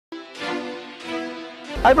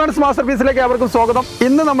Hi friends, MasterPieceVLog avarkum swagatham.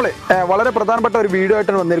 Innu nammal വളരെ പ്രധാനപ്പെട്ട ഒരു വീഡിയോ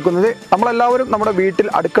ആയിട്ടാണ് വന്നിരിക്കുന്നത്. നമ്മളെല്ലാവരും നമ്മുടെ വീട്ടിൽ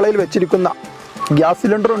അടുക്കളയിൽ വെച്ചിരിക്കുന്ന ഗ്യാസ്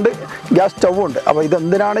സിലിണ്ടർ ഉണ്ട്, ഗ്യാസ് സ്റ്റവ് ഉണ്ട്. അപ്പോൾ ഇത്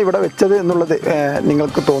എന്തിനാണ് ഇവിടെ വെച്ചത് എന്നുള്ളത്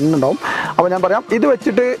നിങ്ങൾക്ക് തോന്നുന്നുണ്ടാവും. അപ്പോൾ ഞാൻ പറയാം, ഇത്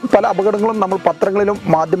വെച്ചിട്ട് പല അപകടങ്ങളും നമ്മൾ പത്രങ്ങളിലും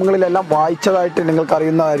മാധ്യമങ്ങളിലെല്ലാം വായിച്ചതായിട്ട് നിങ്ങൾക്ക്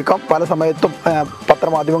അറിയുന്നതായിരിക്കാം. പല സമയത്തും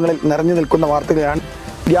പത്രമാധ്യമങ്ങളിൽ നിറഞ്ഞു നിൽക്കുന്ന വാർത്തകളാണ്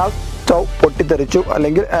ഗ്യാസ് സ്റ്റവ് പൊട്ടിത്തെറിച്ചു,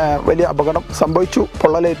 അല്ലെങ്കിൽ വലിയ അപകടം സംഭവിച്ചു,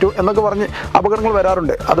 പൊള്ളലേറ്റു എന്നൊക്കെ പറഞ്ഞ് അപകടങ്ങൾ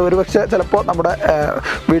വരാറുണ്ട്. അത് ഒരുപക്ഷെ ചിലപ്പോൾ നമ്മുടെ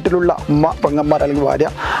വീട്ടിലുള്ള ഉമ്മ, പെങ്ങന്മാർ അല്ലെങ്കിൽ ഭാര്യ,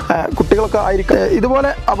 കുട്ടികളൊക്കെ ആയിരിക്കും. ഇതുപോലെ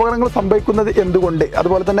അപകടങ്ങൾ സംഭവിക്കുന്നത് എന്തുകൊണ്ട്,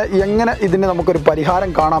 അതുപോലെ തന്നെ എങ്ങനെ ഇതിന് നമുക്കൊരു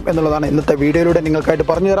പരിഹാരം കാണാം എന്നുള്ളതാണ് ഇന്നത്തെ വീഡിയോയിലൂടെ നിങ്ങൾക്കായിട്ട്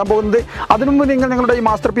പറഞ്ഞു തരാൻ പോകുന്നത്. അതിനുമുമ്പ് നിങ്ങൾ ഞങ്ങളുടെ ഈ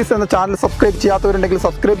മാസ്റ്റർ പീസ് എന്ന ചാനൽ സബ്സ്ക്രൈബ് ചെയ്യാത്തവരുണ്ടെങ്കിൽ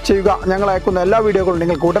സബ്സ്ക്രൈബ് ചെയ്യുക. ഞങ്ങൾ അയക്കുന്ന എല്ലാ വീഡിയോകളും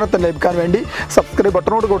നിങ്ങൾക്ക് ഉടനെ തന്നെ ലഭിക്കാൻ വേണ്ടി സബ്സ്ക്രൈബ്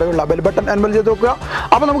ബട്ടണോട് കൂടെയുള്ള ബെൽ ബട്ടൺ എനേബിൾ ചെയ്ത് വെക്കുക.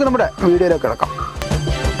 അപ്പോൾ നമുക്ക് നമ്മുടെ വീഡിയോയിലേക്ക് കിടക്കാം.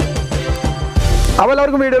 അപ്പോൾ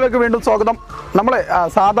എല്ലാവർക്കും വീഡിയോയിലേക്ക് വീണ്ടും സ്വാഗതം.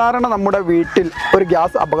 സാധാരണ നമ്മുടെ വീട്ടിൽ ഒരു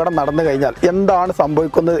ഗ്യാസ് അപകടം നടന്നു കഴിഞ്ഞാൽ എന്താണ്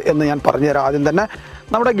സംഭവിക്കുന്നത് എന്ന് ഞാൻ പറഞ്ഞുതരാം. ആദ്യം തന്നെ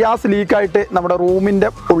നമ്മുടെ ഗ്യാസ് ലീക്കായിട്ട് നമ്മുടെ റൂമിൻ്റെ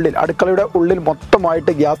ഉള്ളിൽ, അടുക്കളയുടെ ഉള്ളിൽ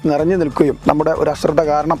മൊത്തമായിട്ട് ഗ്യാസ് നിറഞ്ഞു നിൽക്കുകയും നമ്മുടെ ഒരു അശ്രദ്ധ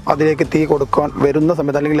കാരണം അതിലേക്ക് തീ കൊടുക്കാൻ വരുന്ന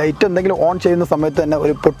സമയത്ത്, അല്ലെങ്കിൽ ലൈറ്റ് എന്തെങ്കിലും ഓൺ ചെയ്യുന്ന സമയത്ത് തന്നെ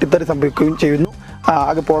ഒരു പൊട്ടിത്തെറി സംഭവിക്കുകയും ചെയ്യുന്നു.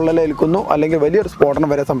 ആകെ പൊള്ളലേൽക്കുന്നു, അല്ലെങ്കിൽ വലിയൊരു സ്ഫോടനം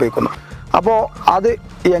വരെ സംഭവിക്കുന്നു. അപ്പോൾ അത്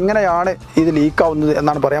എങ്ങനെയാണ് ഇത് ലീക്കാവുന്നത്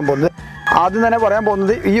എന്നാണ് പറയാൻ പോകുന്നത്. ആദ്യം തന്നെ പറയാൻ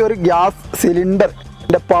പോകുന്നത് ഈ ഒരു ഗ്യാസ്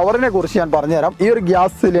സിലിണ്ടറിൻ്റെ പവറിനെ കുറിച്ച് ഞാൻ പറഞ്ഞുതരാം. ഈ ഒരു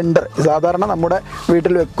ഗ്യാസ് സിലിണ്ടർ സാധാരണ നമ്മുടെ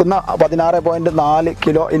വീട്ടിൽ വെക്കുന്ന 16.4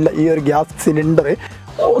 കിലോ ഇല്ല ഈ ഒരു ഗ്യാസ് സിലിണ്ടർ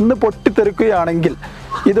ഒന്ന് പൊട്ടിത്തെറിക്കുകയാണെങ്കിൽ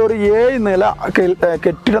ഇതൊരു 7 നില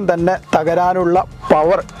കെട്ടിടം തന്നെ തകരാനുള്ള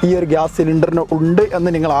പവർ ഈ ഒരു ഗ്യാസ് സിലിണ്ടറിന് ഉണ്ട് എന്ന്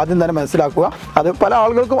നിങ്ങൾ ആദ്യം തന്നെ മനസ്സിലാക്കുക. അത് പല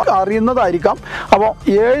ആളുകൾക്കും അറിയുന്നതായിരിക്കാം. അപ്പോൾ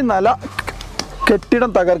 7 നില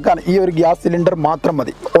കെട്ടിടം തകർക്കാൻ ഈ ഒരു ഗ്യാസ് സിലിണ്ടർ മാത്രം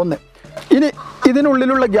മതി. ഒന്ന്. ഇനി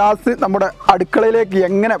ഇതിനുള്ളിലുള്ള ഗ്യാസ് നമ്മുടെ അടുക്കളയിലേക്ക്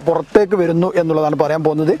എങ്ങനെ പുറത്തേക്ക് വരുന്നു എന്നുള്ളതാണ് പറയാൻ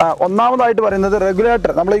പോകുന്നത്. ഒന്നാമതായിട്ട് പറയുന്നത്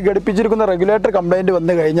റെഗുലേറ്റർ, നമ്മൾ ഈ ഘടിപ്പിച്ചിരിക്കുന്ന റെഗുലേറ്റർ കംപ്ലൈൻറ്റ്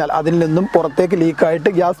വന്നു കഴിഞ്ഞാൽ അതിൽ നിന്നും പുറത്തേക്ക് ലീക്കായിട്ട്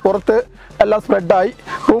ഗ്യാസ് പുറത്ത് എല്ലാം സ്പ്രെഡായി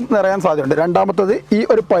റൂം നിറയാൻ സാധ്യതയുണ്ട്. രണ്ടാമത്തത് ഈ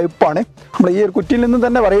ഒരു പൈപ്പാണ്. നമ്മൾ ഈ ഒരു കുറ്റിയിൽ നിന്ന്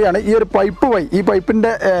തന്നെ പറയുകയാണ്, ഈ ഒരു പൈപ്പ് വഴി ഈ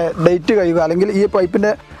പൈപ്പിൻ്റെ ഡേറ്റ് കഴിയുക, അല്ലെങ്കിൽ ഈ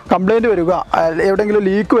പൈപ്പിൻ്റെ കംപ്ലൈൻറ്റ് വരിക, എവിടെയെങ്കിലും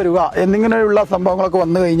ലീക്ക് വരിക എന്നിങ്ങനെയുള്ള സംഭവങ്ങളൊക്കെ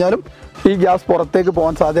വന്നു കഴിഞ്ഞാലും ഈ ഗ്യാസ് പുറത്തേക്ക്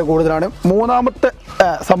പോകാൻ സാധ്യത കൂടുതലാണ്. മൂന്നാമത്തെ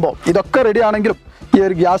സംഭവം, ഇതൊക്കെ റെഡി ആണെങ്കിലും ഈ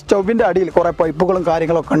ഒരു ഗ്യാസ് സ്റ്റൗവിൻ്റെ അടിയിൽ കുറേ പൈപ്പുകളും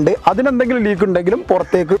കാര്യങ്ങളൊക്കെ ഉണ്ട്, അതിനെന്തെങ്കിലും ലീക്ക് ഉണ്ടെങ്കിലും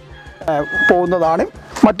പുറത്തേക്ക് പോകുന്നതാണ്.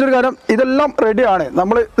 മറ്റൊരു കാര്യം, ഇതെല്ലാം റെഡിയാണ്.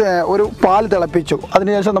 നമ്മൾ ഒരു പാൽ തിളപ്പിച്ചു,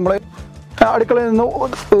 അതിനുശേഷം നമ്മൾ അടുക്കളയിൽ നിന്ന്,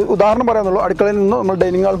 ഉദാഹരണം പറയാന്നുള്ളൂ, അടുക്കളയിൽ നിന്ന് നമ്മൾ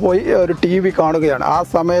ഡൈനിങ് ഹാൾ പോയി ഒരു TV കാണുകയാണ്. ആ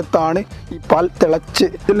സമയത്താണ് ഈ പാൽ തിളച്ച്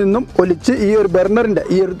ഇതിൽ നിന്നും ഒലിച്ച് ഈ ഒരു ബർണറിൻ്റെ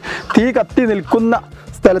ഈ ഒരു തീ കത്തി നിൽക്കുന്ന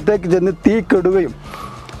സ്ഥലത്തേക്ക് ചെന്ന് തീ കെടുകയും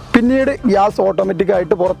പിന്നീട് ഗ്യാസ്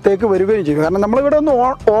ഓട്ടോമാറ്റിക്കായിട്ട് പുറത്തേക്ക് വരികയും ചെയ്യും. കാരണം നമ്മളിവിടെ ഒന്നും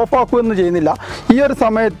ഓഫ് ആക്കുകയൊന്നും ചെയ്യുന്നില്ല. ഈ ഒരു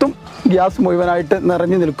സമയത്തും ഗ്യാസ് മുഴുവനായിട്ട്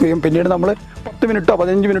നിറഞ്ഞു നിൽക്കുകയും പിന്നീട് നമ്മൾ 10 മിനിറ്റോ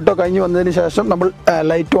 15 മിനിറ്റോ കഴിഞ്ഞ് വന്നതിന് ശേഷം നമ്മൾ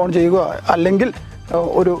ലൈറ്റ് ഓൺ ചെയ്യുക, അല്ലെങ്കിൽ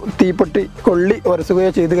ഒരു തീപ്പെട്ടി കൊള്ളി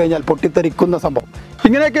ഉരസുകയോ ചെയ്ത് കഴിഞ്ഞാൽ പൊട്ടിത്തെറിക്കുന്ന സംഭവം.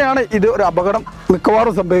 ഇങ്ങനെയൊക്കെയാണ് ഇത് ഒരു അപകടം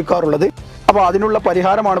മിക്കവാറും സംഭവിക്കാറുള്ളത്. അപ്പോൾ അതിനുള്ള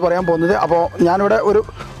പരിഹാരമാണ് പറയാൻ പോകുന്നത്. അപ്പോൾ ഞാനിവിടെ ഒരു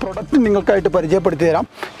പ്രൊഡക്റ്റ് നിങ്ങൾക്കായിട്ട് പരിചയപ്പെടുത്തി തരാം.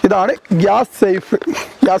 ഇതാണ് ഗ്യാസ് സേഫ്.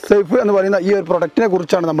 ഗ്യാസ് സേഫ് എന്ന് പറയുന്ന ഈ ഒരു പ്രൊഡക്റ്റിനെ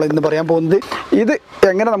കുറിച്ചാണ് നമ്മൾ ഇന്ന് പറയാൻ പോകുന്നത്. ഇത്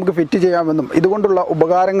എങ്ങനെ നമുക്ക് ഫിറ്റ് ചെയ്യാമെന്നും ഇതുകൊണ്ടുള്ള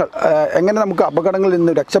ഉപകാരങ്ങൾ, എങ്ങനെ നമുക്ക് അപകടങ്ങളിൽ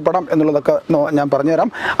നിന്ന് രക്ഷപ്പെടാം എന്നുള്ളതൊക്കെ ഞാൻ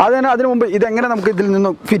പറഞ്ഞുതരാം. അതിനു മുമ്പ് ഇതെങ്ങനെ നമുക്ക് ഇതിൽ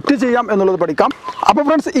നിന്നും ഫിറ്റ് ചെയ്യാം എന്നുള്ളത് പഠിക്കാം. അപ്പോൾ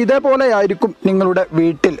ഫ്രണ്ട്സ്, ഇതേപോലെ ആയിരിക്കും നിങ്ങളുടെ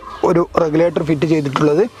വീട്ടിൽ ഒരു റെഗുലേറ്റർ ഫിറ്റ്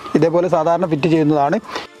ചെയ്തിട്ടുള്ളത്. ഇതേപോലെ സാധാരണ ഫിറ്റ് ചെയ്യുന്നതാണ്.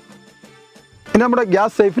 ഇനി നമ്മുടെ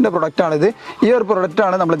ഗ്യാസ് സേഫിൻ്റെ പ്രൊഡക്റ്റാണിത്. ഈ ഒരു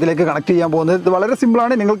പ്രൊഡക്റ്റാണ് നമ്മൾ ഇതിലേക്ക് കണക്ട് ചെയ്യാൻ പോകുന്നത്. ഇത് വളരെ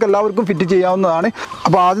സിമ്പിളാണ്, നിങ്ങൾക്ക് എല്ലാവർക്കും ഫിറ്റ് ചെയ്യാവുന്നതാണ്.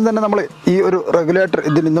 അപ്പോൾ ആദ്യം തന്നെ നമ്മൾ ഈ ഒരു റെഗുലേറ്റർ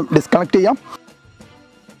ഇതിൽ നിന്നും ഡിസ്കണക്ട് ചെയ്യാം.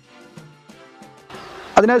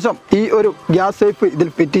 അതിനുശേഷം ഈ ഒരു ഗ്യാസ് സേഫ് ഇതിൽ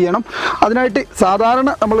ഫിറ്റ് ചെയ്യണം. അതിനായിട്ട് സാധാരണ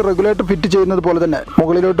നമ്മൾ റെഗുലേറ്റർ ഫിറ്റ് ചെയ്യുന്നത് പോലെ തന്നെ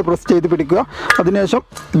മുകളിലോട്ട് പ്രസ് ചെയ്ത് പിടിക്കുക. അതിനുശേഷം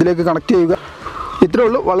ഇതിലേക്ക് കണക്ട് ചെയ്യുക. ഇത്രയേ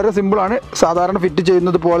ഉള്ളൂ, വളരെ സിമ്പിളാണ്. സാധാരണ ഫിറ്റ്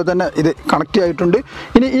ചെയ്യുന്നത് പോലെ തന്നെ ഇത് കണക്ട് ആയിട്ടുണ്ട്.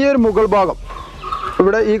 ഇനി ഈ ഒരു മുകൾ ഭാഗം,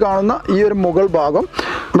 ഇവിടെ ഈ കാണുന്ന ഈ ഒരു മുകൾ ഭാഗം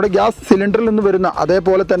നമ്മുടെ ഗ്യാസ് സിലിണ്ടറിൽ നിന്ന് വരുന്ന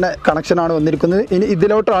അതേപോലെ തന്നെ കണക്ഷനാണ് വന്നിരിക്കുന്നത്. ഇനി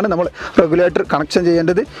ഇതിലോട്ടാണ് നമ്മൾ റെഗുലേറ്റർ കണക്ഷൻ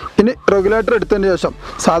ചെയ്യേണ്ടത്. ഇനി റെഗുലേറ്റർ എടുത്തതിന് ശേഷം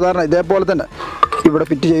സാധാരണ ഇതേപോലെ തന്നെ ഇവിടെ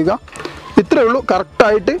ഫിറ്റ് ചെയ്യുക. ഇത്രയേ ഉള്ളൂ.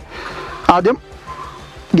 കറക്റ്റായിട്ട് ആദ്യം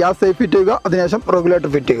ഗ്യാസ് സേഫ് ഫിറ്റ് ചെയ്യുക, അതിനുശേഷം റെഗുലേറ്റർ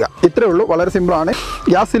ഫിറ്റ് ചെയ്യുക. ഇത്രയേ ഉള്ളൂ, വളരെ സിമ്പിളാണ്.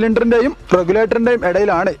 ഗ്യാസ് സിലിണ്ടറിൻ്റെയും റെഗുലേറ്ററിൻ്റെയും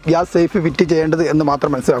ഇടയിലാണ് ഗ്യാസ് സേഫ് ഫിറ്റ് ചെയ്യേണ്ടത് എന്ന് മാത്രം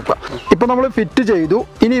മനസ്സിലാക്കുക. ഇപ്പോൾ നമ്മൾ ഫിറ്റ് ചെയ്തു.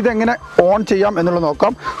 ഇനി ഇതെങ്ങനെ ഓൺ ചെയ്യാം എന്നുള്ളത്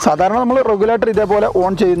നോക്കാം. സാധാരണ നമ്മൾ റെഗുലേറ്റർ ഇതേപോലെ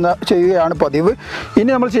ഓൺ ചെയ്യുകയാണ് പതിവ്. ഇനി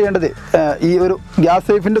നമ്മൾ ചെയ്യേണ്ടത് ഈ ഒരു ഗ്യാസ്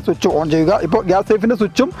സേഫിൻ്റെ സ്വിച്ച് ഓൺ ചെയ്യുക. ഇപ്പോൾ ഗ്യാസ് സേഫിൻ്റെ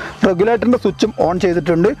സ്വിച്ചും റെഗുലേറ്ററിൻ്റെ സ്വിച്ചും ഓൺ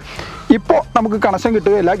ചെയ്തിട്ടുണ്ട്. ഇപ്പോൾ നമുക്ക് കണക്ഷൻ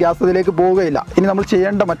കിട്ടുകയില്ല, ഗ്യാസ് അതിലേക്ക് പോവുകയില്ല. ഇനി നമ്മൾ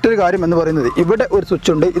ചെയ്യേണ്ട മറ്റൊരു കാര്യം എന്ന് പറയുന്നത്, ഇവിടെ ഒരു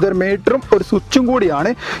സ്വിച്ച് ഉണ്ട്, ഇതൊരു മീറ്ററും ഒരു സ്വിച്ചും കൂടിയാണ്.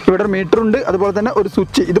 ഇവിടെ ഒരു മീറ്റർ ഉണ്ട്, അതുപോലെ തന്നെ ഒരു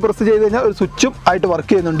സ്വിച്ച്, ഇത് പ്രസ് ചെയ്ത് കഴിഞ്ഞാൽ ഒരു സ്വിച്ചും ആയിട്ട് വർക്ക്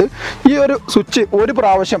ചെയ്യുന്നുണ്ട്. ഈ ഒരു സ്വിച്ച് ഒരു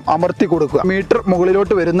പ്രാവശ്യം അമർത്തി കൊടുക്കുക, മീറ്റർ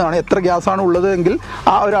മുകളിലോട്ട് വരുന്നതാണ്. എത്ര ഗ്യാസ് ആണ് ഉള്ളത് എങ്കിൽ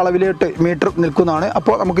ആ ഒരു അളവിലോട്ട് മീറ്റർ നിൽക്കുന്നതാണ്.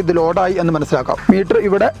 അപ്പോൾ നമുക്ക് ഇത് ലോഡായി എന്ന് മനസ്സിലാക്കാം. മീറ്റർ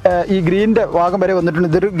ഇവിടെ ഈ ഗ്രീനിൻ്റെ ഭാഗം വരെ വന്നിട്ടുണ്ട്.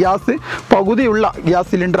 ഇതൊരു ഗ്യാസ് പകുതിയുള്ള ഗ്യാസ്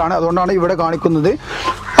സിലിണ്ടറാണ്, അതുകൊണ്ടാണ് ഇവിടെ കാണിക്കുന്നത്.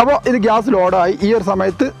 അപ്പോൾ ഇത് ഗ്യാസ് ലോഡായി. ഈ ഒരു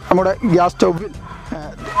സമയത്ത് നമ്മുടെ ഗ്യാസ് സ്റ്റൗവിൽ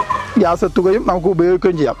ഗ്യാസ് എത്തുകയും നമുക്ക്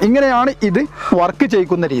ഉപയോഗിക്കുകയും ചെയ്യാം. ഇങ്ങനെയാണ് ഇത് വർക്ക്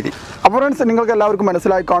ചെയ്യിക്കുന്ന രീതി. അപ്പോൾ ഫ്രണ്ട്സ്, നിങ്ങൾക്ക് എല്ലാവർക്കും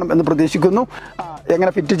മനസ്സിലായി കാണും എന്ന് പ്രതീക്ഷിക്കുന്നു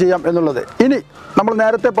എങ്ങനെ ഫിറ്റ് ചെയ്യാം എന്നുള്ളത്. ഇനി നമ്മൾ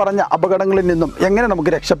നേരത്തെ പറഞ്ഞ അപകടങ്ങളിൽ നിന്നും എങ്ങനെ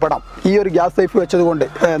നമുക്ക് രക്ഷപ്പെടാം, ഈ ഒരു ഗ്യാസ് സേഫ് വെച്ചതുകൊണ്ട്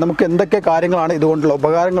നമുക്ക് എന്തൊക്കെ കാര്യങ്ങളാണ് ഇതുകൊണ്ടുള്ള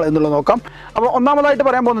ഉപകാരങ്ങൾ എന്നുള്ളത് നോക്കാം. അപ്പോൾ ഒന്നാമതായിട്ട്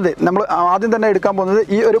പറയാൻ പോകുന്നത്, നമ്മൾ ആദ്യം തന്നെ എടുക്കാൻ പോകുന്നത്,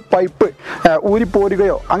 ഈ ഒരു പൈപ്പ്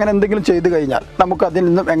ഊരിപ്പോരുകയോ അങ്ങനെ എന്തെങ്കിലും ചെയ്തു കഴിഞ്ഞാൽ നമുക്ക് അതിൽ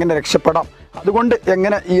നിന്നും എങ്ങനെ രക്ഷപ്പെടാം, അതുകൊണ്ട്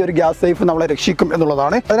എങ്ങനെ ഈ ഒരു ഗ്യാസ് സേഫ് നമ്മളെ രക്ഷിക്കും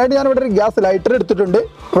എന്നുള്ളതാണ്. അതിനായിട്ട് ഞാനിവിടെ ഒരു ഗ്യാസ് ലൈറ്റർ എടുത്തിട്ടുണ്ട്.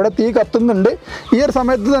 ഇവിടെ തീ കത്തുന്നുണ്ട്. ഈ ഒരു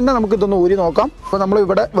സമയത്ത് തന്നെ നമുക്ക് ഇതൊന്ന് ഊരി നോക്കാം. അപ്പോൾ നമ്മൾ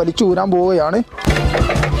ഇവിടെ വലിച്ചു ഊരാൻ പോവുകയാണ്.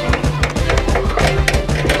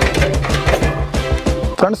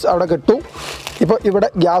 ഫ്രണ്ട്സ്, അവിടെ കിട്ടും. ഇപ്പോൾ ഇവിടെ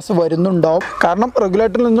ഗ്യാസ് വരുന്നുണ്ടാവും. കാരണം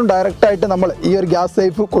റെഗുലേറ്ററിൽ നിന്നും ഡയറക്റ്റായിട്ട് നമ്മൾ ഈ ഒരു ഗ്യാസ്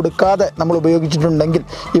സേഫ് കൊടുക്കാതെ നമ്മൾ ഉപയോഗിച്ചിട്ടുണ്ടെങ്കിൽ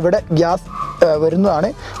ഇവിടെ ഗ്യാസ്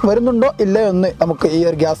വരുന്നുണ്ടോ ഇല്ലയോ എന്ന് നമുക്ക് ഈ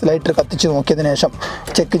ഒരു ഗ്യാസ് ലൈറ്റർ കത്തിച്ച് നോക്കിയതിന് ശേഷം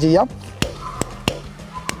ചെക്ക് ചെയ്യാം.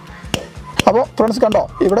 അപ്പോൾ ഫ്രണ്ട്സ് കണ്ടോ,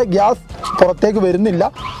 ഇവിടെ ഗ്യാസ് പുറത്തേക്ക് വരുന്നില്ല.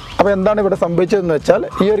 അപ്പോൾ എന്താണ് ഇവിടെ സംഭവിച്ചതെന്ന് വെച്ചാൽ,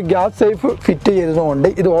 ഈ ഒരു ഗ്യാസ് സേഫ് ഫിറ്റ് ചെയ്തതുകൊണ്ട്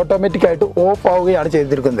ഇത് ഓട്ടോമാറ്റിക്കായിട്ട് ഓഫ് ആവുകയാണ്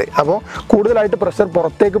ചെയ്തിരിക്കുന്നത്. അപ്പോൾ കൂടുതലായിട്ട് പ്രഷർ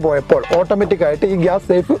പുറത്തേക്ക് പോയപ്പോൾ ഓട്ടോമാറ്റിക്കായിട്ട് ഈ ഗ്യാസ്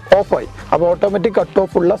സേഫ് ഓഫായി. അപ്പോൾ ഓട്ടോമാറ്റിക് കട്ട്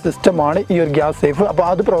ഓഫ് ഉള്ള സിസ്റ്റമാണ് ഈ ഒരു ഗ്യാസ് സേഫ്. അപ്പോൾ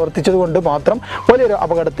അത് പ്രവർത്തിച്ചത് കൊണ്ട് മാത്രം വലിയൊരു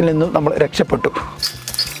അപകടത്തിൽ നിന്നും നമ്മൾ രക്ഷപ്പെട്ടു.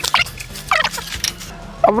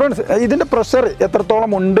 അപ്പോൾ ഫ്രണ്ട്സ്, ഇതിൻ്റെ പ്രഷർ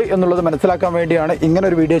എത്രത്തോളം ഉണ്ട് എന്നുള്ളത് മനസ്സിലാക്കാൻ വേണ്ടിയാണ് ഇങ്ങനെ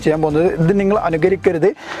ഒരു വീഡിയോ ചെയ്യാൻ പോകുന്നത്. ഇത് നിങ്ങൾ അനുകരിക്കരുത്.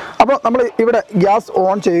 അപ്പോൾ നമ്മൾ ഇവിടെ ഗ്യാസ്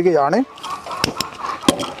ഓൺ ചെയ്യുകയാണ്.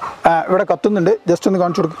 ഇവിടെ കത്തുന്നുണ്ട്, ജസ്റ്റ് ഒന്ന്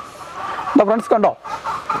കാണിച്ചു കൊടുക്കും. എന്താ ഫ്രണ്ട്സ്, കണ്ടോ?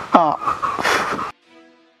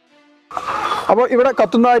 അപ്പോൾ ഇവിടെ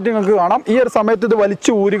കത്തുന്നതായിട്ട് നിങ്ങൾക്ക് കാണാം. ഈ ഒരു സമയത്ത് ഇത്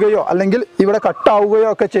വലിച്ചു ഊരുകയോ അല്ലെങ്കിൽ ഇവിടെ കട്ടാവുകയോ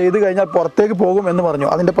ഒക്കെ ചെയ്ത് കഴിഞ്ഞാൽ പുറത്തേക്ക് പോകും എന്ന് പറഞ്ഞു.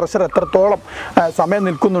 അതിൻ്റെ പ്രഷർ എത്രത്തോളം സമയം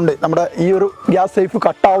നിൽക്കുന്നുണ്ട്, നമ്മുടെ ഈ ഒരു ഗ്യാസ് സേഫ്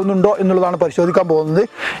കട്ടാവുന്നുണ്ടോ എന്നുള്ളതാണ് പരിശോധിക്കാൻ പോകുന്നത്.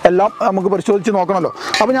 എല്ലാം നമുക്ക് പരിശോധിച്ച് നോക്കണമല്ലോ.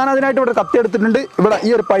 അപ്പോൾ ഞാൻ അതിനായിട്ട് ഇവിടെ കത്തി എടുത്തിട്ടുണ്ട്. ഇവിടെ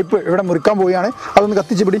ഈ ഒരു പൈപ്പ് ഇവിടെ മുറിക്കാൻ പോവുകയാണ്. അതൊന്ന്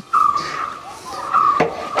കത്തിച്ച് പിടി.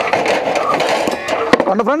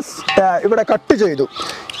 കണ്ടോ ഫ്രണ്ട്സ്, ഇവിടെ കട്ട് ചെയ്തു.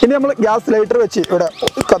 ഇനി നമ്മൾ ഗ്യാസ് ലൈറ്റർ വെച്ച് ഇവിടെ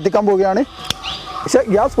കത്തിക്കാൻ പോവുകയാണ്. പക്ഷേ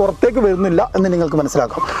ഗ്യാസ് പുറത്തേക്ക് വരുന്നില്ല എന്ന് നിങ്ങൾക്ക്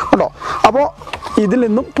മനസ്സിലാക്കാം. കേട്ടോ, അപ്പോൾ ഇതിൽ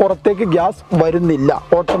നിന്നും പുറത്തേക്ക് ഗ്യാസ് വരുന്നില്ല,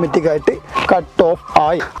 ഓട്ടോമാറ്റിക്കായിട്ട് കട്ട് ഓഫ്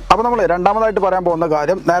ആയി. അപ്പോൾ നമ്മൾ രണ്ടാമതായിട്ട് പറയാൻ പോകുന്ന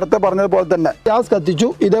കാര്യം, നേരത്തെ പറഞ്ഞതുപോലെ തന്നെ ഗ്യാസ് കത്തിച്ചു.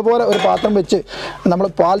 ഇതേപോലെ ഒരു പാത്രം വെച്ച് നമ്മൾ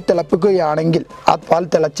പാൽ തിളപ്പിക്കുകയാണെങ്കിൽ ആ പാൽ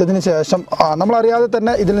തിളച്ചതിന് ശേഷം നമ്മളറിയാതെ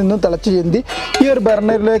തന്നെ ഇതിൽ നിന്നും തിളച്ച് ചെന്തി ഈ ഒരു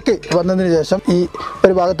ബർണറിലേക്ക് വന്നതിന് ശേഷം ഈ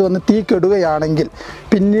ഒരു ഭാഗത്ത് വന്ന് തീ കെടുകയാണെങ്കിൽ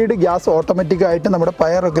പിന്നീട് ഗ്യാസ് ഓട്ടോമാറ്റിക്കായിട്ട് നമ്മുടെ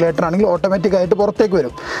ഫയർ റെഗുലേറ്റർ ആണെങ്കിൽ ഓട്ടോമാറ്റിക്കായിട്ട് പുറത്തേക്ക്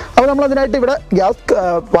വരും. അപ്പോൾ നമ്മളതിനായിട്ട് ഇവിടെ ഗ്യാസ്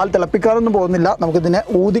പാൽ തിളപ്പിക്കാനൊന്നും പോകുന്നില്ല, നമുക്കിതിനെ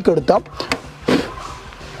ഊതിക്കെടുത്താം.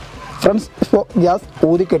 ഫ്രണ്ട്സ്, ഇപ്പോൾ ഗ്യാസ്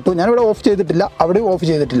ഊതിക്കെട്ടു. ഞാനിവിടെ ഓഫ് ചെയ്തിട്ടില്ല, അവിടെയും ഓഫ്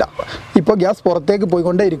ചെയ്തിട്ടില്ല. ഇപ്പോൾ ഗ്യാസ് പുറത്തേക്ക്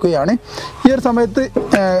പോയിക്കൊണ്ടേ ഇരിക്കുകയാണ്. ഈ ഒരു സമയത്ത്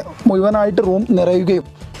മുഴുവനായിട്ട് റൂം നിറയുകയും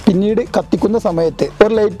പിന്നീട് കത്തിക്കുന്ന സമയത്ത്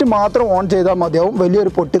ഒരു ലൈറ്റ് മാത്രം ഓൺ ചെയ്താൽ മതിയാവും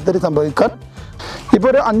വലിയൊരു പൊട്ടിത്തെറി സംഭവിക്കാൻ. ഇപ്പോൾ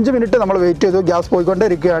ഒരു 5 മിനിറ്റ് നമ്മൾ വെയിറ്റ് ചെയ്തു. ഗ്യാസ് പോയിക്കൊണ്ടേ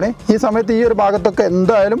ഇരിക്കുകയാണ്. ഈ സമയത്ത് ഈ ഒരു ഭാഗത്തൊക്കെ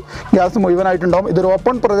എന്തായാലും ഗ്യാസ് മുഴുവനായിട്ടുണ്ടാവും. ഇതൊരു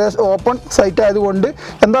ഓപ്പൺ സൈറ്റ് ആയതുകൊണ്ട്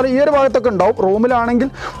എന്തായാലും ഈ ഒരു ഭാഗത്തൊക്കെ ഉണ്ടാവും. റൂമിലാണെങ്കിൽ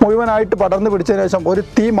മുഴുവനായിട്ട് പടർന്ന് പിടിച്ചതിന് ശേഷം ഒരു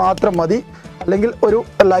തീ മാത്രം മതി, അല്ലെങ്കിൽ ഒരു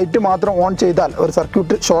ലൈറ്റ് മാത്രം ഓൺ ചെയ്താൽ ഒരു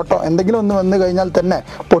സർക്യൂട്ട് ഷോർട്ടോ എന്തെങ്കിലും ഒന്ന് വന്നു കഴിഞ്ഞാൽ തന്നെ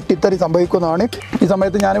പൊട്ടിത്തെറി സംഭവിക്കുന്നതാണ്. ഈ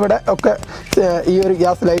സമയത്ത് ഞാനിവിടെ ഒക്കെ ഈ ഒരു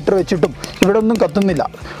ഗ്യാസ് ലൈറ്റർ വെച്ചിട്ടും ഇവിടെ ഒന്നും കത്തുന്നില്ല.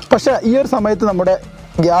 പക്ഷേ ഈ ഒരു സമയത്ത് നമ്മുടെ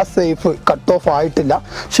ഗ്യാസ് സേഫ് കട്ട് ഓഫ് ആയിട്ടില്ല,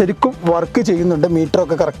 ശരിക്കും വർക്ക് ചെയ്യുന്നുണ്ട്.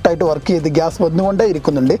 മീറ്ററൊക്കെ കറക്റ്റായിട്ട് വർക്ക് ചെയ്ത് ഗ്യാസ് വന്നുകൊണ്ടേ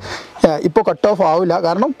ഇരിക്കുന്നുണ്ട്. ഇപ്പോൾ കട്ട് ഓഫ് ആവില്ല,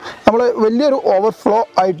 കാരണം നമ്മൾ വലിയൊരു ഓവർഫ്ലോ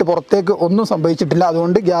ആയിട്ട് പുറത്തേക്ക് ഒന്നും സംഭവിച്ചിട്ടില്ല.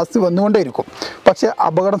 അതുകൊണ്ട് ഗ്യാസ് വന്നുകൊണ്ടേ ഇരിക്കും, പക്ഷേ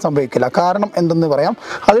അപകടം സംഭവിക്കില്ല. കാരണം എന്തെന്ന് പറയാം.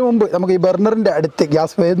 അതിനു മുമ്പ് നമുക്ക് ഈ ബർണറിൻ്റെ അടുത്ത്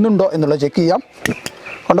ഗ്യാസ് വരുന്നുണ്ടോ എന്നുള്ളത് ചെക്ക് ചെയ്യാം.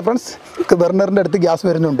 ഉണ്ട് ഫ്രണ്ട്സ്, ബർണറിൻ്റെ അടുത്ത് ഗ്യാസ്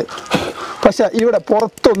വരുന്നുണ്ട്, പക്ഷേ ഇവിടെ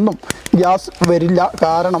പുറത്തൊന്നും ഗ്യാസ് വരില്ല.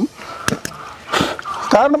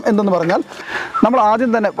 കാരണം എന്തെന്ന് പറഞ്ഞാൽ, നമ്മൾ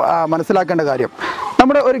ആദ്യം തന്നെ മനസ്സിലാക്കേണ്ട കാര്യം,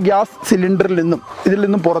 നമ്മുടെ ഒരു ഗ്യാസ് സിലിണ്ടറിൽ ഇതിൽ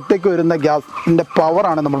നിന്നും പുറത്തേക്ക് വരുന്ന ഗ്യാസിൻ്റെ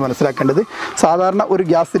പവറാണ് നമ്മൾ മനസ്സിലാക്കേണ്ടത്. സാധാരണ ഒരു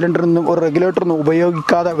ഗ്യാസ് സിലിണ്ടറിൽ നിന്നും ഒരു റെഗുലേറ്ററൊന്നും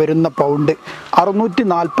ഉപയോഗിക്കാതെ വരുന്ന പൗണ്ട്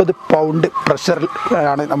 640 പൗണ്ട് പ്രഷറിൽ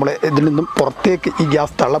ആണ് നമ്മൾ ഇതിൽ നിന്നും പുറത്തേക്ക് ഈ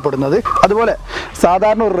ഗ്യാസ് തള്ളപ്പെടുന്നത്. അതുപോലെ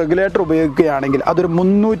സാധാരണ ഒരു റെഗുലേറ്റർ ഉപയോഗിക്കുകയാണെങ്കിൽ അതൊരു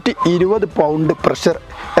 320 പൗണ്ട് പ്രഷർ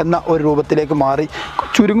എന്ന ഒരു രൂപത്തിലേക്ക് മാറി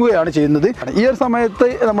ചുരുങ്ങുകയാണ് ചെയ്യുന്നത്. ഈ ഒരു സമയത്ത്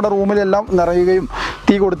നമ്മുടെ റൂമിലെല്ലാം നിറയുകയും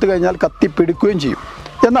തീ കൊടുത്തു കഴിഞ്ഞാൽ കത്തിപ്പിടിക്കുകയും ചെയ്യും.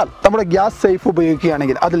 എന്നാൽ നമ്മുടെ ഗ്യാസ് സേഫ്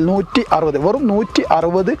ഉപയോഗിക്കുകയാണെങ്കിൽ അതിൽ 160 വെറും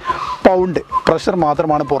 160 പൗണ്ട് പ്രഷർ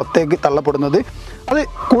മാത്രമാണ് പുറത്തേക്ക് തള്ളപ്പെടുന്നത്. അത്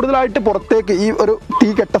കൂടുതലായിട്ട് പുറത്തേക്ക് ഈ ഒരു തീ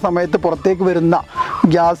കെട്ട സമയത്ത് പുറത്തേക്ക് വരുന്ന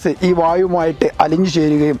ഗ്യാസ് ഈ വായുവുമായിട്ട് അലിഞ്ഞു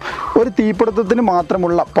ചേരുകയും ഒരു തീപിടുത്തത്തിന്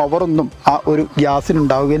മാത്രമുള്ള പവറൊന്നും ആ ഒരു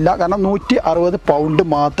ഗ്യാസിനുണ്ടാവുകയില്ല. കാരണം 160 പൗണ്ട്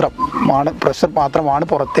മാത്രമാണ് പ്രഷർ മാത്രമാണ്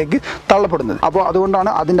പുറത്തേക്ക് തള്ളപ്പെടുന്നത്. അപ്പോൾ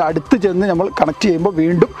അതുകൊണ്ടാണ് അതിൻ്റെ അടുത്ത് ചെന്ന് നമ്മൾ കണക്ട് ചെയ്യുമ്പോൾ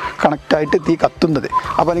വീണ്ടും കണക്റ്റായിട്ട് തീ കത്തുന്നത്.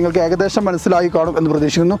 അപ്പോൾ നിങ്ങൾക്ക് ഏകദേശം മനസ്സിലായി കാണും എന്ന്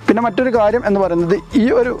പ്രതീക്ഷിക്കുന്നു. പിന്നെ മറ്റൊരു കാര്യം എന്ന് പറയുന്നത് ഈ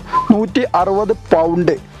ഒരു 160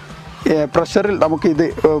 പൗണ്ട് പ്രഷറിൽ നമുക്ക് ഇത്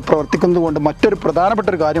പ്രവർത്തിക്കുന്നത് കൊണ്ട് മറ്റൊരു പ്രധാനപ്പെട്ട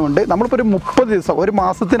ഒരു കാര്യമുണ്ട്. നമ്മളിപ്പോൾ ഒരു 30 ദിവസം ഒരു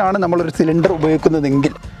മാസത്തിനാണ് നമ്മളൊരു സിലിണ്ടർ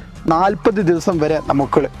ഉപയോഗിക്കുന്നതെങ്കിൽ 40 ദിവസം വരെ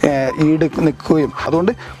നമുക്ക് ഈട് നിൽക്കുകയും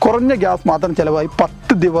അതുകൊണ്ട് കുറഞ്ഞ ഗ്യാസ് മാത്രം ചിലവായി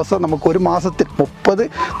 10 ദിവസം നമുക്ക് ഒരു മാസത്തിൽ 30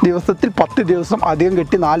 ദിവസത്തിൽ 10 ദിവസം അധികം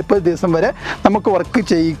കിട്ടി 40 ദിവസം വരെ നമുക്ക് വർക്ക്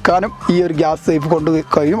ചെയ്യിക്കാനും ഈ ഒരു ഗ്യാസ് സേഫ് കൊണ്ട്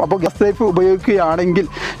കഴിയും. അപ്പോൾ ഗ്യാസ് സേഫ് ഉപയോഗിക്കുകയാണെങ്കിൽ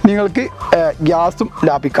നിങ്ങൾക്ക് ഗ്യാസും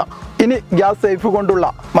ലാഭിക്കാം. ഇനി ഗ്യാസ് സേഫ് കൊണ്ടുള്ള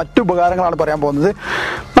മറ്റു ഉപകാരങ്ങളാണ് പറയാൻ പോകുന്നത്.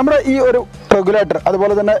 നമ്മുടെ ഈ ഒരു റെഗുലേറ്റർ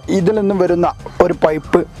അതുപോലെ തന്നെ ഇതിൽ നിന്നും വരുന്ന ഒരു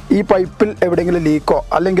പൈപ്പ്, ഈ പൈപ്പിൽ എവിടെയെങ്കിലും ലീക്കോ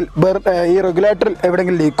അല്ലെങ്കിൽ ഈ റെഗുലേറ്ററിൽ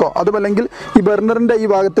എവിടെയെങ്കിലും ലീക്കോ അതുമല്ലെങ്കിൽ ഈ ബർണറിൻ്റെ ഈ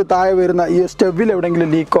ഭാഗത്ത് താഴെ വരുന്ന ഈ സ്റ്റവിൽ എവിടെയെങ്കിലും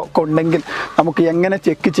ലീക്കോ ഉണ്ടെങ്കിൽ നമുക്ക് എങ്ങനെ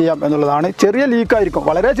ചെക്ക് ചെയ്യാം എന്നുള്ളതാണ്. ചെറിയ ലീക്കായിരിക്കും,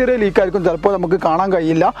 വളരെ ചെറിയ ലീക്കായിരിക്കും, ചിലപ്പോൾ നമുക്ക് കാണാൻ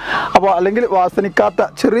കഴിയില്ല. അപ്പോൾ അല്ലെങ്കിൽ വാസനിക്കാത്ത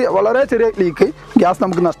വളരെ ചെറിയ ലീക്ക് ഗ്യാസ്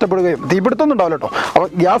നമുക്ക് നഷ്ടപ്പെടുകയും തീപിടുത്തൊന്നും ഉണ്ടാവില്ല കേട്ടോ. അപ്പോൾ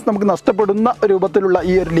ഗ്യാസ് നമുക്ക് നഷ്ടപ്പെടുന്ന രൂപത്തിലുള്ള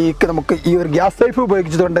ഈ ഒരു ലീക്ക് നമുക്ക് ഈ ഒരു ഗ്യാസ് സേഫ്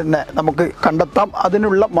ഉപയോഗിച്ചുകൊണ്ട് തന്നെ നമുക്ക് കണ്ടെത്താം.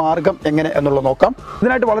 അതിനുള്ള മാർഗം എങ്ങനെ എന്നുള്ളത് നോക്കാം.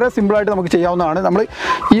 ഇതിനായിട്ട് വളരെ സിമ്പിളായിട്ട് നമുക്ക് ചെയ്യാവുന്നതാണ്. നമ്മൾ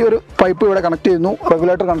ഈ ഒരു പൈപ്പ് ഇവിടെ കണക്ട് ചെയ്യുന്നു,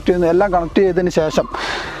 റെഗുലേറ്റർ കണക്ട് ചെയ്യുന്നു, എല്ലാം കണക്ട് ചെയ്തതിന് ശേഷം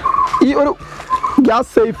ഈ ഒരു ഗ്യാസ്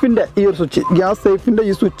സേഫിൻ്റെ ഈ ഒരു സ്വിച്ച്, ഗ്യാസ് സേഫിൻ്റെ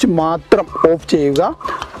ഈ സ്വിച്ച് മാത്രം ഓഫ് ചെയ്യുക,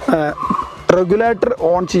 റെഗുലേറ്റർ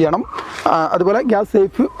ഓൺ ചെയ്യണം, അതുപോലെ ഗ്യാസ്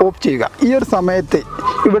സേഫ് ഓഫ് ചെയ്യുക. ഈ ഒരു സമയത്ത്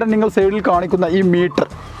ഇവിടെ നിങ്ങൾ സൈഡിൽ കാണിക്കുന്ന ഈ മീറ്റർ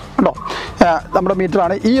ഉണ്ടോ, നമ്മുടെ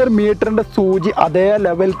മീറ്ററാണ്. ഈ ഒരു മീറ്ററിൻ്റെ സൂചി അതേ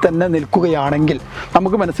ലെവൽ തന്നെ നിൽക്കുകയാണെങ്കിൽ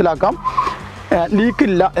നമുക്ക് മനസ്സിലാക്കാം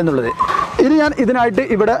ലീക്കില്ല എന്നുള്ളത്. ഇനി ഞാൻ ഇതിനായിട്ട്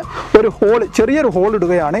ഇവിടെ ഒരു ചെറിയൊരു ഹോൾ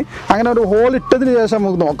ഇടുകയാണ്. അങ്ങനെ ഒരു ഹോൾ ഇട്ടതിന് ശേഷം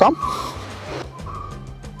നമുക്ക് നോക്കാം.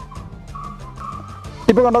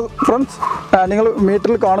 ഇപ്പോൾ കണ്ട ഫ്രണ്ട്സ്, നിങ്ങൾ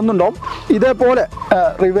മീറ്ററിൽ കാണുന്നുണ്ടാവും ഇതേപോലെ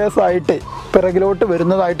റിവേഴ്സായിട്ട് പിറകിലോട്ട്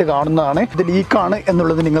വരുന്നതായിട്ട് കാണുന്നതാണ്. ഇത് ലീക്കാണ്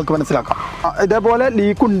എന്നുള്ളത് നിങ്ങൾക്ക് മനസ്സിലാക്കാം. ഇതേപോലെ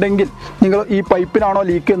ലീക്ക് ഉണ്ടെങ്കിൽ നിങ്ങൾ ഈ പൈപ്പിനാണോ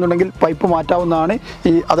ലീക്ക് എന്നുണ്ടെങ്കിൽ പൈപ്പ് മാറ്റാവുന്നതാണ്.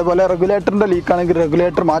 അതുപോലെ റെഗുലേറ്ററിൻ്റെ ലീക്കാണെങ്കിൽ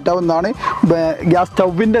റെഗുലേറ്റർ മാറ്റാവുന്നതാണ്. ഗ്യാസ്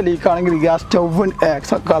സ്റ്റൗവിൻ്റെ ലീക്കാണെങ്കിൽ ഗ്യാസ് സ്റ്റൗവ്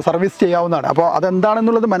സർവീസ് ചെയ്യാവുന്നതാണ്. അപ്പോൾ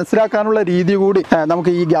അതെന്താണെന്നുള്ളത് മനസ്സിലാക്കാനുള്ള രീതി കൂടി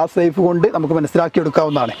നമുക്ക് ഈ ഗ്യാസ് സേഫ് കൊണ്ട് നമുക്ക്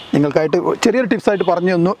മനസ്സിലാക്കിയെടുക്കാവുന്നതാണ്. നിങ്ങൾക്കായിട്ട് ചെറിയൊരു ടിപ്സായിട്ട്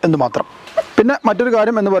പറഞ്ഞു തന്നു എന്ന് മാത്രം. പിന്നെ മറ്റൊരു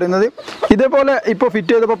കാര്യം എന്ന് പറയുന്നത്, ഇതേപോലെ ഇപ്പോൾ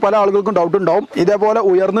ഫിറ്റ് ചെയ്തപ്പോൾ പല ആളുകൾക്കും ഡൗട്ട് ഉണ്ടാവും. ഇതേപോലെ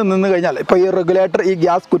ഉയർന്ന് നിന്ന് കഴിഞ്ഞാൽ ഇപ്പോൾ ഈ റെഗുലേറ്റർ ഈ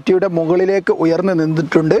ഗ്യാസ് കുറ്റിയുടെ മുകളിലേക്ക് ഉയർന്ന്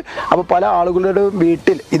നിന്നിട്ടുണ്ട്. അപ്പോൾ പല ആളുകളുടെ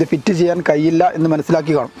വീട്ടിൽ ഇത് ഫിറ്റ് ചെയ്യാൻ കഴിയില്ല എന്ന്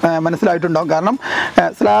മനസ്സിലായിട്ടുണ്ടാവും. കാരണം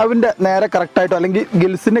സ്ലാബിൻ്റെ നേരെ കറക്റ്റായിട്ടോ അല്ലെങ്കിൽ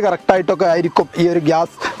ഗിൽസിന് കറക്റ്റായിട്ടൊക്കെ ആയിരിക്കും ഈ ഒരു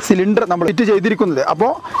ഗ്യാസ് സിലിണ്ടർ നമ്മൾ ഫിറ്റ് ചെയ്തിരിക്കുന്നത്.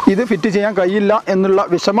 അപ്പോൾ ഇത് ഫിറ്റ് ചെയ്യാൻ കഴിയില്ല എന്നുള്ള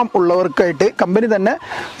വിഷമം ഉള്ളവർക്കായിട്ട് കമ്പനി തന്നെ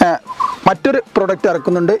മറ്റൊരു പ്രൊഡക്റ്റ്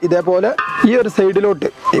ഇറക്കുന്നുണ്ട്. ഇതേപോലെ ഈ ഒരു സൈഡിലോട്ട്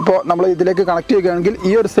ഇപ്പോൾ നമ്മൾ ഇതിലേക്ക് കണക്ട് ചെയ്യുകയാണെങ്കിൽ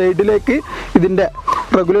ഈ ഒരു സൈഡിലേക്ക് ഇതിൻ്റെ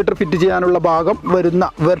റെഗുലേറ്റർ ഫിറ്റ് ചെയ്യാനുള്ള ഭാഗം വരുന്ന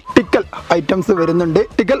വെർട്ടിക്കൽ ഐറ്റംസ് വരുന്നുണ്ട്,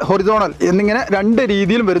 വെർട്ടിക്കൽ ഹൊറിസോണൽ എന്നിങ്ങനെ രണ്ട്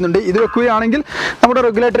രീതിയിലും വരുന്നുണ്ട്. ഇത് വെക്കുകയാണെങ്കിൽ നമ്മുടെ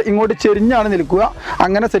റെഗുലേറ്റർ ഇങ്ങോട്ട് ചെരിഞ്ഞാണ് നിൽക്കുക,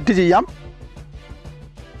 അങ്ങനെ സെറ്റ് ചെയ്യാം.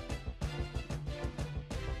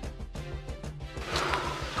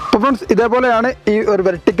 അപ്പോൾ ഫ്രണ്ട്സ്, ഇതേപോലെയാണ് ഈ ഒരു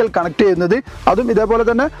വെർട്ടിക്കൽ കണക്ട് ചെയ്യുന്നത്. അതും ഇതേപോലെ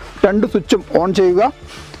തന്നെ രണ്ട് സ്വിച്ചും ഓൺ ചെയ്യുക,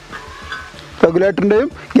 റെഗുലേറ്ററിൻ്റെയും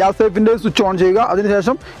ഗ്യാസ് സേഫിൻ്റെയും സ്വിച്ച് ഓൺ ചെയ്യുക.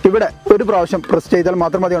 അതിനുശേഷം ഇവിടെ ഒരു പ്രാവശ്യം പ്രസ് ചെയ്താൽ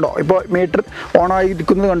മാത്രം മതി. ഉണ്ടോ, ഇപ്പോൾ മീറ്റർ ഓൺ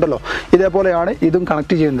ആയിരിക്കുന്നത് കണ്ടല്ലോ, ഇതേപോലെയാണ് ഇതും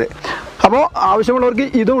കണക്ട് ചെയ്യുന്നത്. അപ്പോൾ ആവശ്യമുള്ളവർക്ക്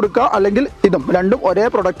ഇതും എടുക്കുക, അല്ലെങ്കിൽ ഇതും, രണ്ടും ഒരേ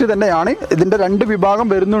പ്രൊഡക്റ്റ് തന്നെയാണ്. ഇതിൻ്റെ രണ്ട് വിഭാഗം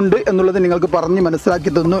വരുന്നുണ്ട് എന്നുള്ളത് നിങ്ങൾക്ക് പറഞ്ഞ്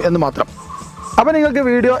മനസ്സിലാക്കി തന്നു എന്ന് മാത്രം. അപ്പോൾ നിങ്ങൾക്ക്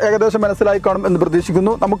വീഡിയോ ഏകദേശം മനസ്സിലായി കാണും എന്ന്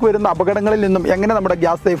പ്രതീക്ഷിക്കുന്നു. നമുക്ക് വരുന്ന അപകടങ്ങളിൽ നിന്നും എങ്ങനെ നമ്മുടെ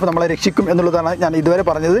ഗ്യാസ് സേഫ് നമ്മളെ രക്ഷിക്കും എന്നുള്ളതാണ് ഞാൻ ഇതുവരെ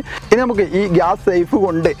പറഞ്ഞത്. ഇനി നമുക്ക് ഈ ഗ്യാസ് സേഫ്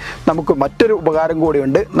കൊണ്ട് നമുക്ക് മറ്റൊരു ഉപകാരം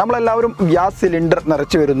കൂടിയുണ്ട്. നമ്മളെല്ലാവരും ഗ്യാസ് സിലിണ്ടർ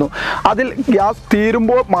നിറച്ച് വരുന്നു. അതിൽ ഗ്യാസ്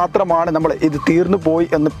തീരുമ്പോൾ മാത്രമാണ് നമ്മൾ ഇത് തീർന്നു പോയി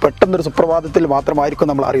എന്ന് പെട്ടെന്നൊരു സുപ്രഭാതത്തിൽ മാത്രമായിരിക്കും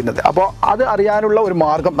നമ്മൾ അറിയുന്നത്. അപ്പോൾ അത് അറിയാനുള്ള ഒരു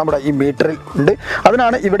മാർഗം നമ്മുടെ ഈ മീറ്ററിൽ ഉണ്ട്.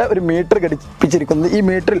 അതിനാണ് ഇവിടെ ഒരു മീറ്റർ ഘടിപ്പിച്ചിരിക്കുന്നത്. ഈ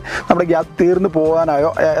മീറ്ററിൽ നമ്മുടെ ഗ്യാസ് തീർന്നു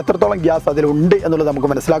പോകാനായോ എത്രത്തോളം ഗ്യാസ് അതിലുണ്ട് എന്നുള്ളത്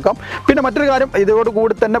നമുക്ക് മനസ്സിലാക്കാം. പിന്നെ മറ്റൊരു കാര്യം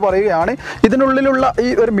ഇതോടുകൂടി തന്നെ പറയുകയാണ്, ഇതിനുള്ളിലുള്ള ഈ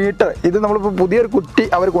ഒരു മീറ്റർ, ഇത് നമ്മളിപ്പോൾ പുതിയൊരു കുറ്റി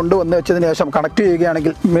അവർ കൊണ്ടുവന്ന് വെച്ചതിന് ശേഷം കണക്ട്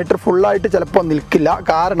ചെയ്യുകയാണെങ്കിൽ മീറ്റർ ഫുള്ളായിട്ട് ചിലപ്പോൾ നിൽക്കില്ല.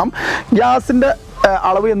 കാരണം ഗ്യാസിൻ്റെ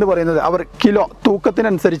അളവ് എന്ന് പറയുന്നത് അവർ കിലോ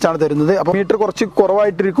തൂക്കത്തിനനുസരിച്ചാണ് തരുന്നത്. അപ്പോൾ മീറ്റർ കുറച്ച്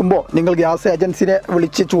കുറവായിട്ടിരിക്കുമ്പോൾ നിങ്ങൾ ഗ്യാസ് ഏജൻസിനെ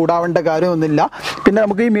വിളിച്ച് ചൂടാവേണ്ട കാര്യമൊന്നുമില്ല. പിന്നെ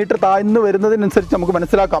നമുക്ക് ഈ മീറ്റർ താഴ്ന്നു വരുന്നതിനനുസരിച്ച് നമുക്ക്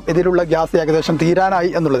മനസ്സിലാക്കാം ഇതിലുള്ള ഗ്യാസ് ഏകദേശം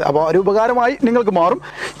തീരാനായി എന്നുള്ളത്. അപ്പോൾ ഒരു ഉപകാരമായി നിങ്ങൾക്ക് മാറും.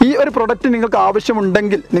 ഈ ഒരു പ്രൊഡക്റ്റ് നിങ്ങൾക്ക്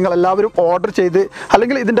ആവശ്യമുണ്ടെങ്കിൽ നിങ്ങൾ എല്ലാവരും ഓർഡർ ചെയ്ത്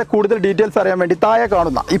അല്ലെങ്കിൽ ഇതിൻ്റെ കൂടുതൽ ഡീറ്റെയിൽസ് അറിയാൻ വേണ്ടി താഴെ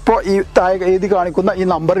കാണുന്ന ഇപ്പോൾ ഈ താഴെ എഴുതി കാണിക്കുന്ന ഈ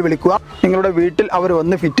നമ്പറിൽ വിളിക്കുക. നിങ്ങളുടെ വീട്ടിൽ അവർ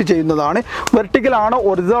വന്ന് ഫിറ്റ് ചെയ്യുന്നതാണ്. വെർട്ടിക്കൽ ആണോ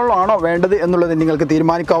ഒറിജിനൽ ആണോ വേണ്ടത് എന്നുള്ളത് നിങ്ങൾക്ക്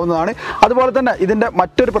തീരുമാനിക്കാവുന്നതാണ്. അതുപോലെ തന്നെ ഇതിൻ്റെ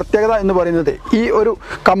മറ്റൊരു പ്രത്യേകത എന്ന് പറയുന്നത് ഈ ഒരു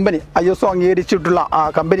കമ്പനി ISO അംഗീകരിച്ചിട്ടുള്ള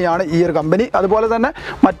കമ്പനിയാണ് ഈ ഒരു കമ്പനി. അതുപോലെ തന്നെ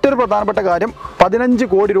മറ്റൊരു പ്രധാനപ്പെട്ട കാര്യം 15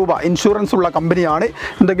 കോടി രൂപ ഇൻഷുറൻസ് ഉള്ള കമ്പനിയാണ്.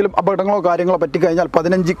 എന്തെങ്കിലും അപകടങ്ങളോ കാര്യങ്ങളോ പറ്റിക്കഴിഞ്ഞാൽ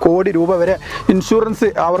 15 കോടി രൂപ വരെ ഇൻഷുറൻസ്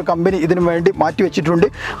അവർ കമ്പനി ഇതിനു വേണ്ടി മാറ്റിവെച്ചിട്ടുണ്ട്.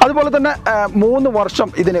 അതുപോലെ തന്നെ 3 വർഷം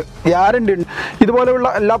ഇതിന് ഗ്യാരണ്ടി ഉണ്ട്. ഇതുപോലെയുള്ള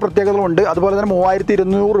എല്ലാ പ്രത്യേകതകളും ഉണ്ട്. അതുപോലെ തന്നെ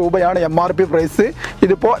 3200 രൂപയാണ് MRP പ്രൈസ്.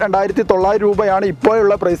 ഇതിപ്പോൾ 2900 രൂപയാണ്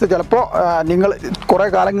ഇപ്പോഴുള്ള പ്രൈസ്. ചിലപ്പോൾ നിങ്ങൾ കുറേ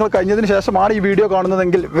കാലങ്ങൾ കഴിഞ്ഞതിന് ശേഷമാണ് ഈ വീഡിയോ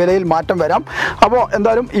കാണുന്നതെങ്കിൽ വിലയിൽ മാറ്റം വരാം. അപ്പോൾ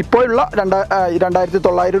എന്തായാലും ഇപ്പോഴുള്ള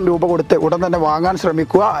 2900 രൂപ കൊടുത്ത് ഉടൻ തന്നെ വാങ്ങാൻ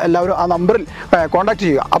ശ്രമിക്കുക. എല്ലാവരും ആ നമ്പറിൽ കോൺടാക്ട്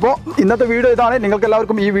ചെയ്യുക. അപ്പോൾ ഇന്നത്തെ വീഡിയോ ഇതാണ്. നിങ്ങൾക്ക്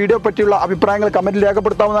എല്ലാവർക്കും ഈ വീഡിയോ പറ്റിയുള്ള അഭിപ്രായങ്ങൾ കമൻറ്റിൽ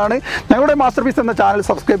രേഖപ്പെടുത്താവുന്നതാണ്. ഞങ്ങളുടെ മാസ്റ്റർ പീസ് എന്ന ചാനൽ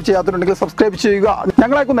സബ്സ്ക്രൈബ് ചെയ്യാത്തതുണ്ടെങ്കിൽ സബ്സ്ക്രൈബ് ചെയ്യുക.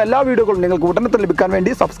 ഞങ്ങളാക്കുന്ന എല്ലാ വീഡിയോകളും നിങ്ങൾക്ക് ഉടനെ ലഭിക്കാൻ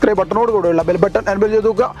വേണ്ടി സബ്സ്ക്രൈബ് ബട്ടണോട് കൂടെയുള്ള ബെൽ ബട്ടൺ എനേബിൾ ചെയ്ത്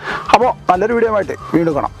നോക്കുക. അപ്പോൾ നല്ലൊരു വീഡിയോ ആയിട്ട്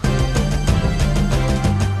വീണ്ടും കാണാം.